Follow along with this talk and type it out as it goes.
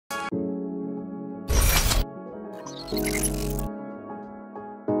Hi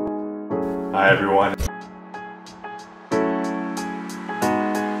everyone.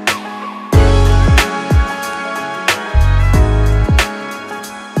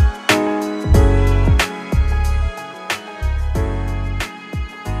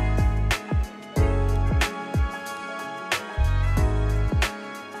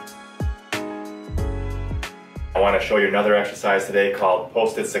 I want to show you another exercise today called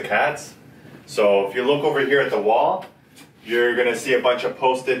posted saccades. So if you look over here at the wall, you're going to see a bunch of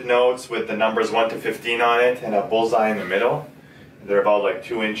post-it notes with the numbers 1 to 15 on it and a bullseye in the middle. They're about like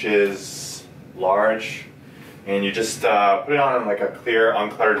 2 inches large, and you just put it on like a clear,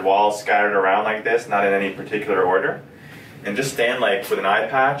 uncluttered wall scattered around like this, not in any particular order. And just stand like with an eye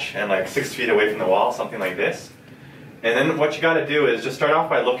patch and like 6 feet away from the wall, something like this. And then what you got to do is just start off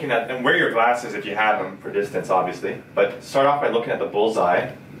by looking at, and wear your glasses if you have them for distance obviously, but start off by looking at the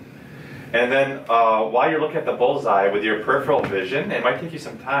bullseye. And then while you're looking at the bullseye with your peripheral vision, it might take you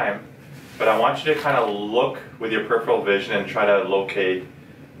some time, but I want you to kind of look with your peripheral vision and try to locate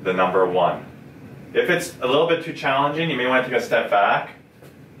the number 1. If it's a little bit too challenging, you may want to take a step back,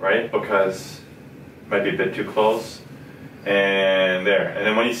 right, because it might be a bit too close. And there. And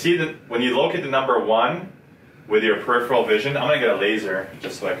then when you locate the number 1, with your peripheral vision, I'm going to get a laser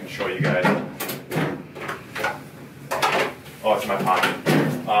just so I can show you guys. Oh, it's in my pocket.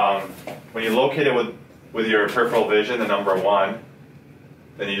 When you locate it with your peripheral vision, the number 1,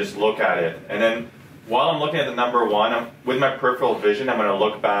 then you just look at it. And then while I'm looking at the number 1, with my peripheral vision, I'm going to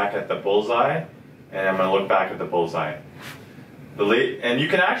look back at the bullseye, and I'm going to look back at the bullseye. And you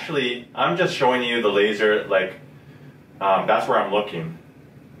can actually, I'm just showing you the laser, like, that's where I'm looking.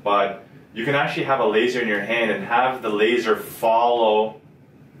 But you can actually have a laser in your hand and have the laser follow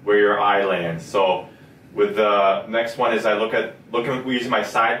where your eye lands. So with the next one is I using my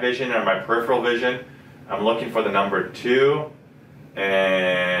side vision or my peripheral vision. I'm looking for the number 2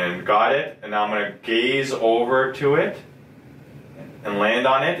 and got it. And now I'm going to gaze over to it and land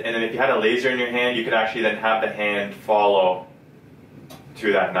on it. And then if you had a laser in your hand, you could actually then have the hand follow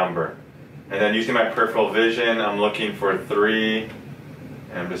to that number. And then using my peripheral vision, I'm looking for 3.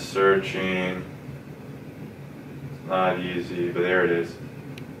 And I'm just searching. It's not easy, but there it is.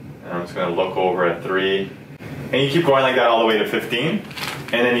 And I'm just going to look over at 3. And you keep going like that all the way to 15.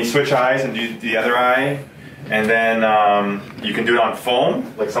 And then you switch eyes and do the other eye. And then you can do it on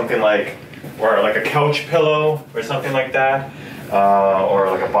foam, like something like, or like a couch pillow or something like that. Or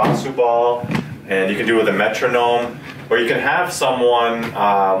like a Batsu ball. And you can do it with a metronome. Or you can have someone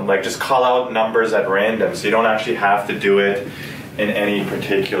like just call out numbers at random, so you don't actually have to do it in any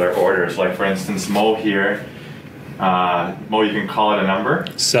particular order. So like for instance, Mo here, Mo, you can call it a number?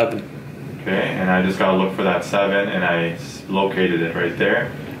 7. Okay, and I just gotta look for that 7, and I located it right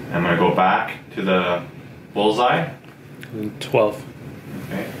there. I'm gonna go back to the bullseye. 12.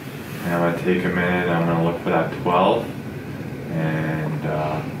 Okay, and I'm gonna take a minute, and I'm gonna look for that 12, and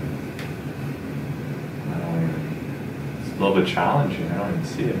it's a little bit challenging, I don't even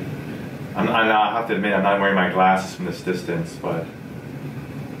see it. I have to admit, I'm not wearing my glasses from this distance, but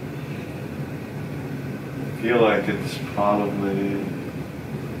I feel like it's probably...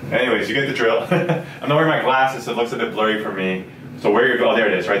 Anyways, you get the drill. I'm not wearing my glasses, so it looks a bit blurry for me. So where you're... Oh, there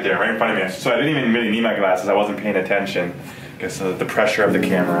it is, right there, right in front of me. So I didn't even really need my glasses. I wasn't paying attention. I guess the pressure of the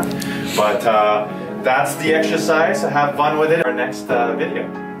camera. But that's the exercise. So have fun with it. Our next video.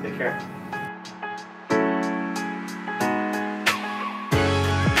 Take care.